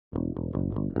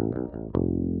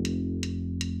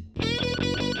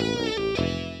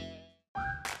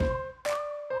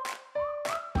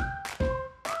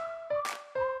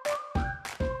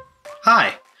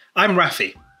I'm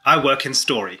Rafi. I work in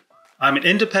story. I'm an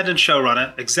independent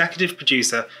showrunner, executive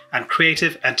producer, and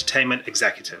creative entertainment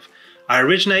executive. I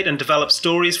originate and develop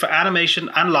stories for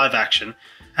animation and live action,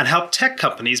 and help tech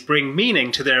companies bring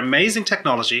meaning to their amazing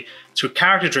technology through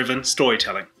character-driven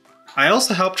storytelling. I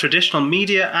also help traditional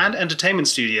media and entertainment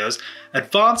studios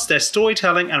advance their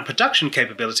storytelling and production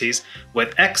capabilities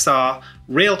with XR,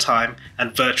 real-time,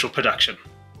 and virtual production.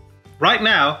 Right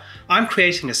now, I'm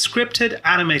creating a scripted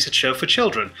animated show for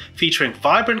children featuring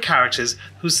vibrant characters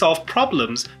who solve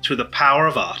problems through the power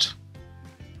of art.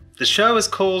 The show is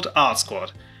called Art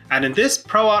Squad, and in this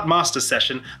ProArt Master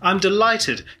session, I'm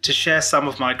delighted to share some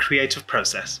of my creative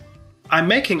process. I'm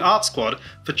making Art Squad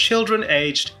for children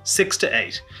aged 6 to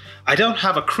 8. I don't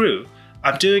have a crew.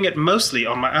 I'm doing it mostly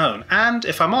on my own, and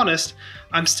if I'm honest,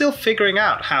 I'm still figuring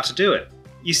out how to do it.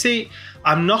 You see,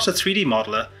 I'm not a 3D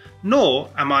modeler, nor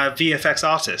am I a VFX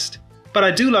artist, but I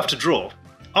do love to draw.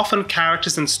 Often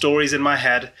characters and stories in my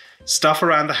head, stuff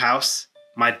around the house,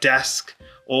 my desk,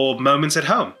 or moments at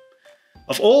home.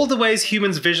 Of all the ways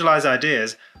humans visualize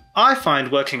ideas, I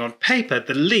find working on paper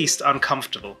the least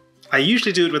uncomfortable. I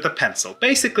usually do it with a pencil.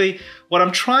 Basically, what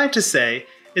I'm trying to say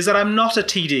is that I'm not a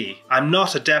TD. I'm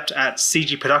not adept at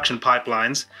CG production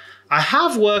pipelines. I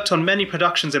have worked on many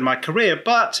productions in my career,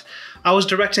 but I was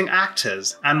directing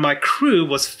actors, and my crew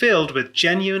was filled with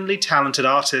genuinely talented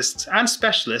artists and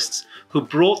specialists who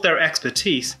brought their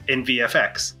expertise in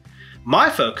VFX. My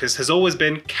focus has always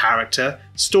been character,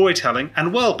 storytelling,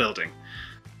 and world building.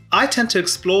 I tend to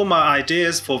explore my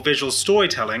ideas for visual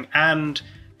storytelling and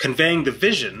conveying the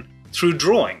vision through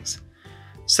drawings.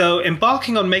 So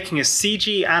embarking on making a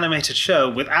CG animated show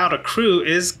without a crew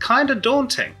is kinda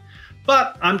daunting.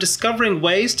 But I'm discovering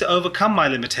ways to overcome my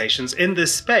limitations in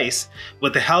this space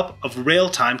with the help of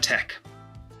real-time tech.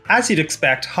 As you'd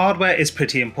expect, hardware is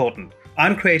pretty important.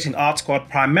 I'm creating Art Squad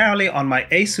primarily on my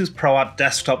ASUS ProArt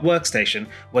desktop workstation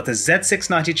with a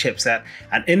Z690 chipset,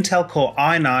 an Intel Core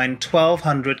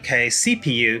i9-1200K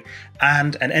CPU,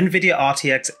 and an NVIDIA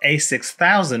RTX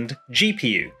A6000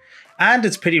 GPU. And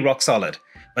it's pretty rock solid.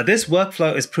 But this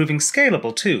workflow is proving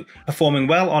scalable too, performing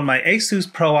well on my ASUS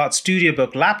ProArt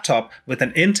StudioBook laptop with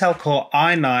an Intel Core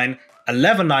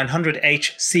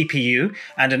i9-11900H CPU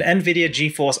and an NVIDIA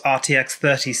GeForce RTX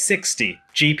 3060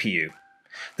 GPU.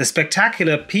 The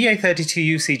spectacular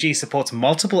PA32 UCG supports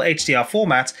multiple HDR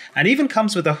formats and even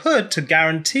comes with a hood to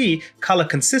guarantee color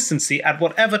consistency at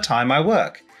whatever time I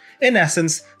work. In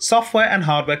essence, software and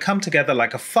hardware come together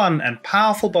like a fun and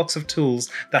powerful box of tools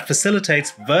that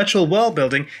facilitates virtual world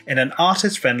building in an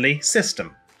artist-friendly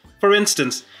system. For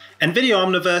instance, NVIDIA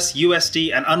Omniverse,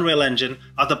 USD, and Unreal Engine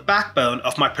are the backbone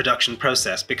of my production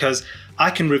process because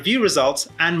I can review results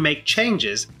and make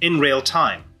changes in real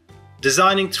time.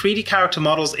 Designing 3D character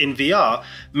models in VR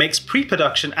makes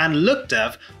pre-production and look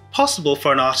dev possible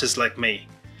for an artist like me.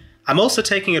 I'm also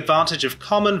taking advantage of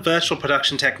common virtual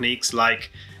production techniques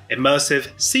like immersive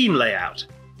scene layout,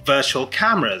 virtual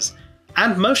cameras,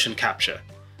 and motion capture,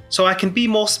 so I can be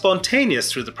more spontaneous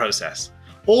through the process,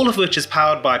 all of which is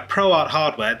powered by ProArt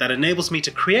hardware that enables me to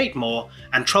create more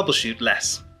and troubleshoot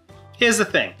less. Here's the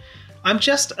thing, I'm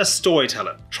just a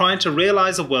storyteller trying to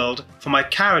realize a world for my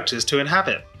characters to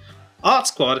inhabit. Art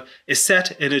Squad is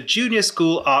set in a junior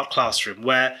school art classroom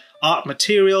where art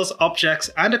materials, objects,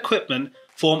 and equipment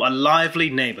form a lively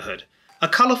neighborhood, a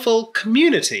colorful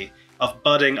community of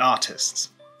budding artists.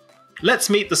 Let's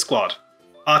meet the squad.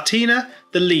 Artina,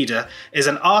 the leader, is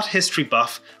an art history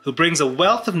buff who brings a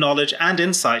wealth of knowledge and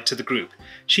insight to the group.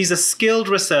 She's a skilled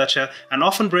researcher and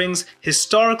often brings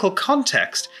historical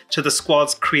context to the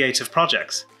squad's creative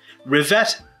projects.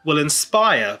 Rivette will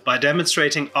inspire by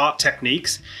demonstrating art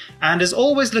techniques and is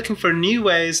always looking for new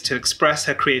ways to express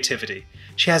her creativity.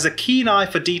 She has a keen eye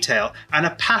for detail and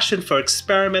a passion for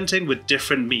experimenting with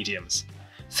different mediums.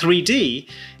 3D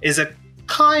is a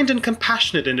kind and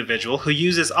compassionate individual who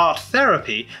uses art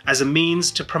therapy as a means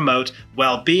to promote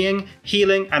well-being,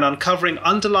 healing, and uncovering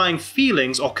underlying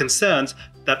feelings or concerns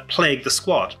that plague the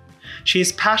squad. She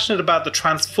is passionate about the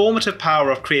transformative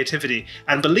power of creativity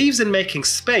and believes in making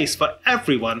space for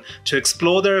everyone to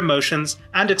explore their emotions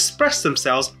and express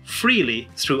themselves freely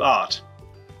through art.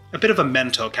 A bit of a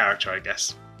mentor character, I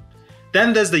guess.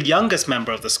 Then there's the youngest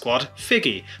member of the squad,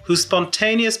 Figgy, whose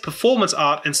spontaneous performance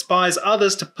art inspires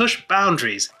others to push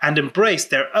boundaries and embrace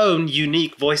their own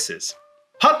unique voices.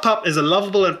 Hot Pup is a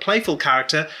lovable and playful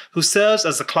character who serves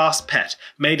as the class pet.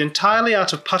 Made entirely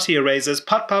out of putty erasers,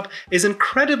 Putt Pup is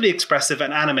incredibly expressive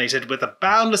and animated with a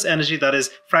boundless energy that is,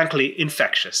 frankly,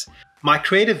 infectious. My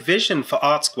creative vision for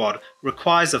Art Squad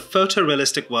requires a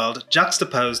photorealistic world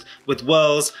juxtaposed with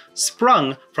worlds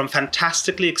sprung from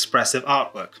fantastically expressive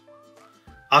artwork.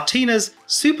 Artina's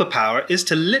superpower is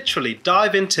to literally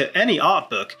dive into any art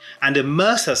book and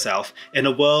immerse herself in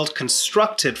a world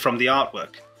constructed from the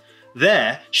artwork.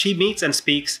 There, she meets and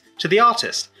speaks to the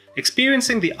artist.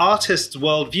 Experiencing the artist's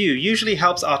worldview usually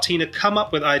helps Artina come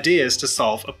up with ideas to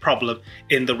solve a problem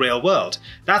in the real world.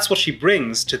 That's what she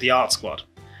brings to the art squad.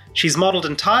 She's modeled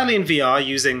entirely in VR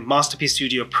using Masterpiece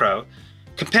Studio Pro.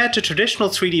 Compared to traditional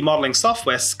 3D modeling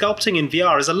software, sculpting in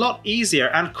VR is a lot easier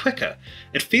and quicker.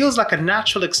 It feels like a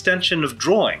natural extension of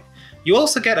drawing. You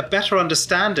also get a better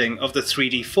understanding of the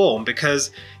 3D form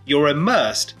because you're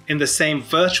immersed in the same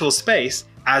virtual space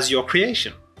as your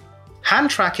creation.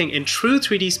 Hand tracking in true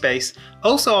 3D space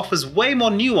also offers way more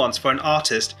nuance for an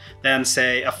artist than,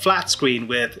 say, a flat screen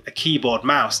with a keyboard,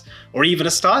 mouse, or even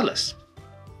a stylus.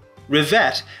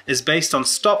 Rivette is based on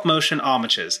stop-motion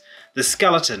armatures, the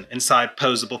skeleton inside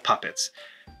posable puppets.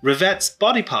 Rivette's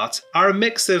body parts are a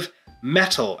mix of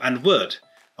metal and wood,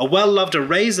 a well-loved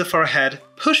eraser for a head,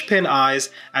 push-pin eyes,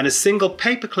 and a single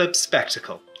paperclip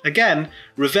spectacle. Again,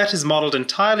 Rivette is modeled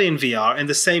entirely in VR in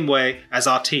the same way as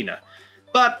Artina,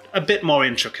 but a bit more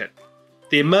intricate.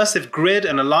 The immersive grid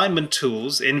and alignment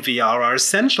tools in VR are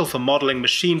essential for modeling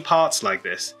machine parts like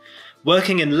this.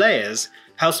 Working in layers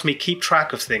helps me keep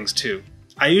track of things too.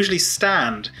 I usually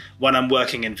stand when I'm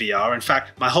working in VR. In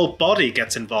fact, my whole body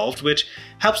gets involved, which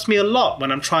helps me a lot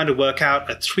when I'm trying to work out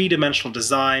a three-dimensional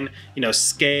design,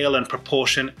 scale and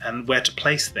proportion, and where to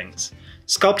place things.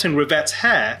 Sculpting Rivette's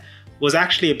hair was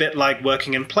actually a bit like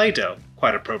working in Play-Doh,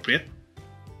 quite appropriate.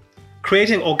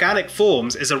 Creating organic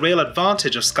forms is a real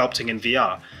advantage of sculpting in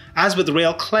VR. As with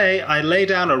real clay, I lay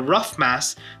down a rough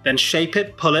mass, then shape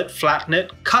it, pull it, flatten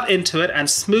it, cut into it, and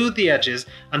smooth the edges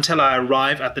until I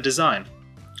arrive at the design.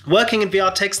 Working in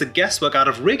VR takes the guesswork out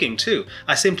of rigging too.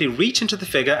 I simply reach into the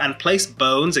figure and place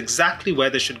bones exactly where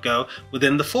they should go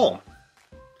within the form.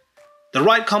 The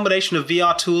right combination of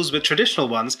VR tools with traditional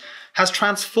ones has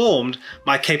transformed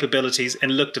my capabilities in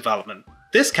look development.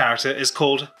 This character is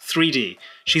called 3D.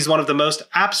 She's one of the most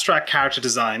abstract character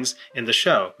designs in the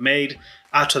show, made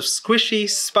out of squishy,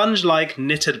 sponge-like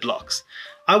knitted blocks.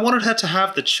 I wanted her to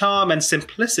have the charm and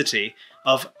simplicity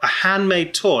of a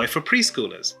handmade toy for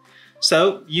preschoolers.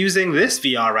 So, using this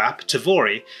VR app,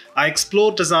 Tavori, I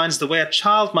explored designs the way a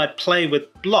child might play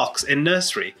with blocks in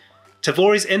nursery.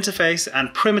 Tavori's interface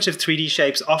and primitive 3D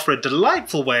shapes offer a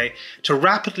delightful way to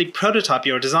rapidly prototype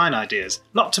your design ideas,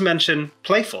 not to mention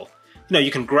playful. You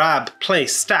can grab,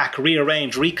 place, stack,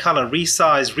 rearrange, recolor,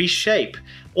 resize, reshape,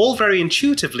 all very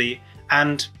intuitively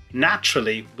and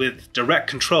naturally with direct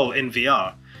control in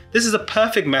VR. This is a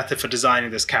perfect method for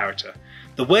designing this character.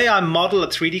 The way I model a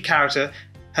 3D character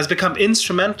has become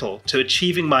instrumental to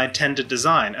achieving my intended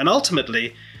design and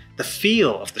ultimately the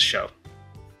feel of the show.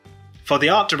 For the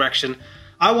art direction,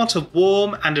 I want a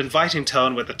warm and inviting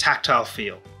tone with a tactile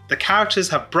feel. The characters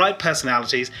have bright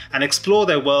personalities and explore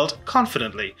their world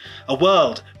confidently, a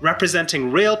world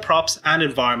representing real props and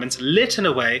environments lit in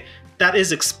a way that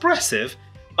is expressive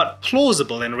but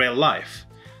plausible in real life.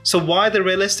 So why the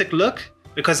realistic look?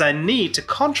 Because I need to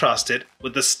contrast it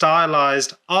with the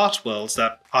stylized art worlds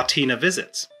that Artina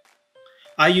visits.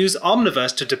 I use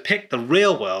Omniverse to depict the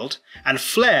real world and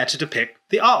Flare to depict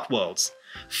the art worlds.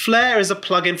 Flare is a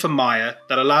plugin for Maya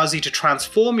that allows you to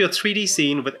transform your 3D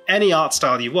scene with any art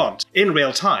style you want, in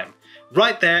real time,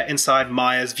 right there inside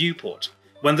Maya's viewport.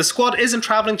 When the squad isn't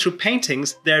traveling through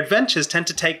paintings, their adventures tend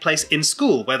to take place in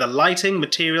school, where the lighting,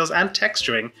 materials, and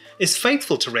texturing is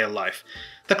faithful to real life.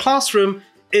 The classroom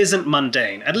isn't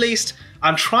mundane, at least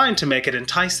I'm trying to make it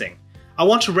enticing. I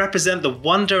want to represent the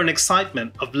wonder and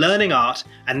excitement of learning art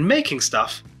and making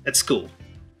stuff at school.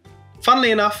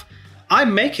 Funnily enough,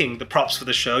 I'm making the props for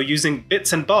the show using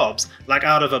bits and bobs, like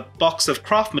out of a box of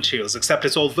craft materials, except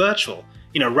it's all virtual.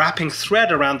 Wrapping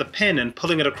thread around the pin and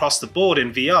pulling it across the board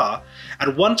in VR.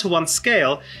 At 1:1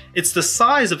 scale, it's the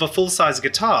size of a full-size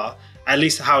guitar, at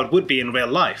least how it would be in real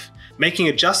life. Making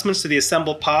adjustments to the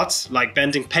assembled parts, like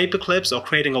bending paper clips or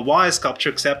creating a wire sculpture,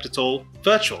 except it's all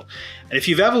virtual. And if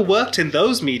you've ever worked in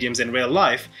those mediums in real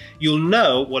life, you'll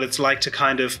know what it's like to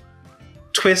kind of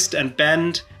twist and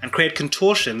bend and create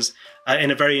contortions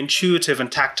in a very intuitive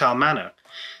and tactile manner.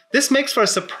 This makes for a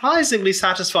surprisingly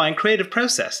satisfying creative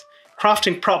process.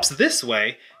 Crafting props this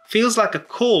way feels like a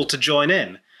call to join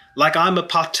in, like I'm a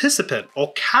participant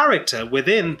or character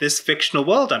within this fictional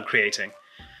world I'm creating.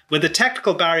 With the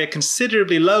technical barrier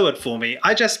considerably lowered for me,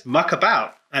 I just muck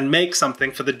about and make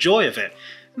something for the joy of it.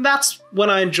 And that's when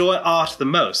I enjoy art the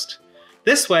most.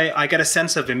 This way, I get a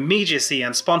sense of immediacy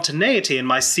and spontaneity in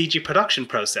my CG production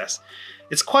process.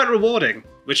 It's quite rewarding,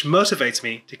 which motivates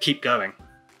me to keep going.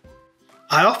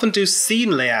 I often do scene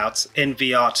layouts in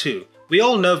VR too, We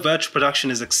all know virtual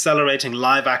production is accelerating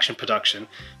live action production.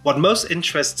 What most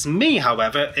interests me,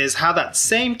 however, is how that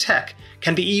same tech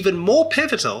can be even more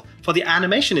pivotal for the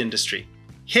animation industry.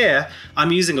 Here,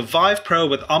 I'm using a Vive Pro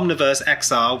with Omniverse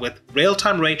XR with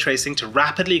real-time ray tracing to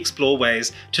rapidly explore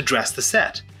ways to dress the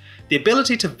set. The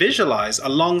ability to visualize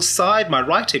alongside my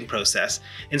writing process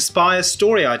inspires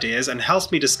story ideas and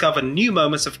helps me discover new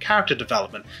moments of character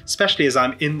development, especially as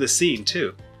I'm in the scene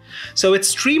too. So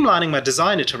it's streamlining my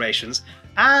design iterations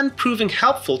and proving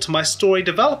helpful to my story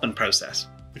development process,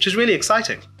 which is really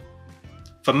exciting.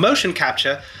 For motion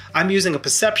capture, I'm using a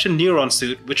perception neuron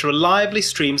suit which reliably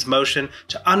streams motion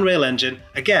to Unreal Engine,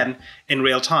 again, in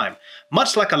real time.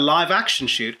 Much like a live action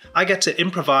shoot, I get to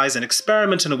improvise and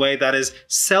experiment in a way that is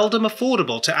seldom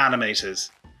affordable to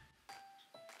animators.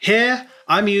 Here,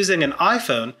 I'm using an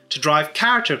iPhone to drive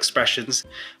character expressions.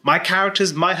 My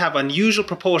characters might have unusual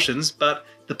proportions, but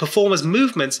the performer's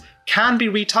movements can be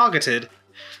retargeted.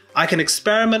 I can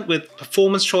experiment with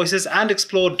performance choices and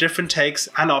explore different takes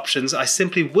and options I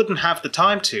simply wouldn't have the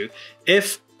time to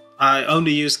if I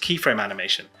only used keyframe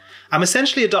animation. I'm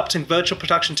essentially adopting virtual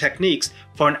production techniques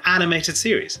for an animated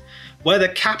series. Whether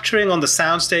capturing on the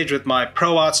soundstage with my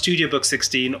ProArt StudioBook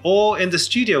 16 or in the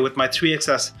studio with my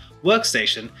 3XS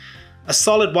workstation, a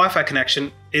solid Wi-Fi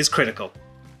connection is critical.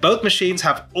 Both machines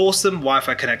have awesome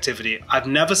Wi-Fi connectivity. I've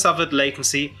never suffered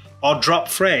latency or dropped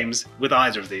frames with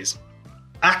either of these.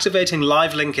 Activating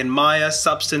Live Link in Maya,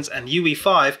 Substance, and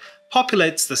UE5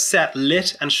 populates the set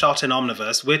lit and shot in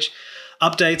Omniverse, which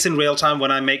updates in real time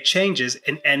when I make changes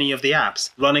in any of the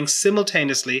apps, running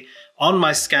simultaneously on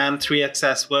my Scan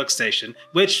 3XS workstation,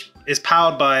 which is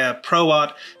powered by a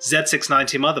ProArt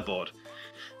Z690 motherboard.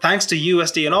 Thanks to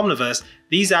USD and Omniverse,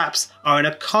 these apps are in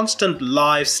a constant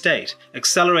live state,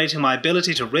 accelerating my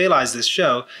ability to realize this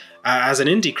show as an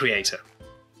indie creator.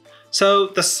 So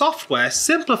the software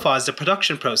simplifies the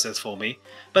production process for me,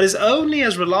 but is only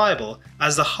as reliable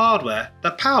as the hardware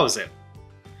that powers it.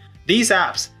 These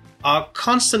apps are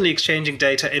constantly exchanging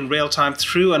data in real time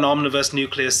through an Omniverse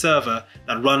Nucleus server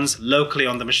that runs locally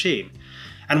on the machine.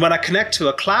 And when I connect to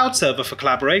a cloud server for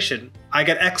collaboration, I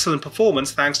get excellent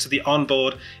performance thanks to the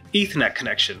onboard Ethernet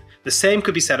connection. The same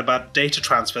could be said about data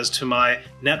transfers to my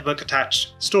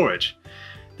network-attached storage.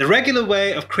 The regular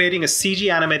way of creating a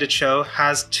CG animated show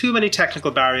has too many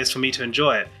technical barriers for me to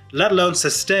enjoy it, let alone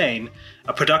sustain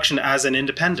a production as an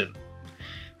independent.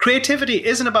 Creativity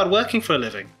isn't about working for a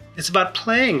living, it's about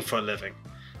playing for a living.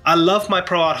 I love my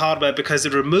ProArt hardware because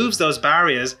it removes those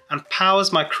barriers and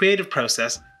powers my creative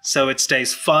process so it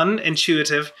stays fun,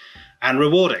 intuitive, and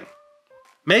rewarding.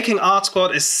 Making Art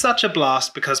Squad is such a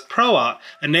blast because ProArt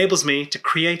enables me to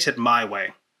create it my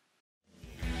way.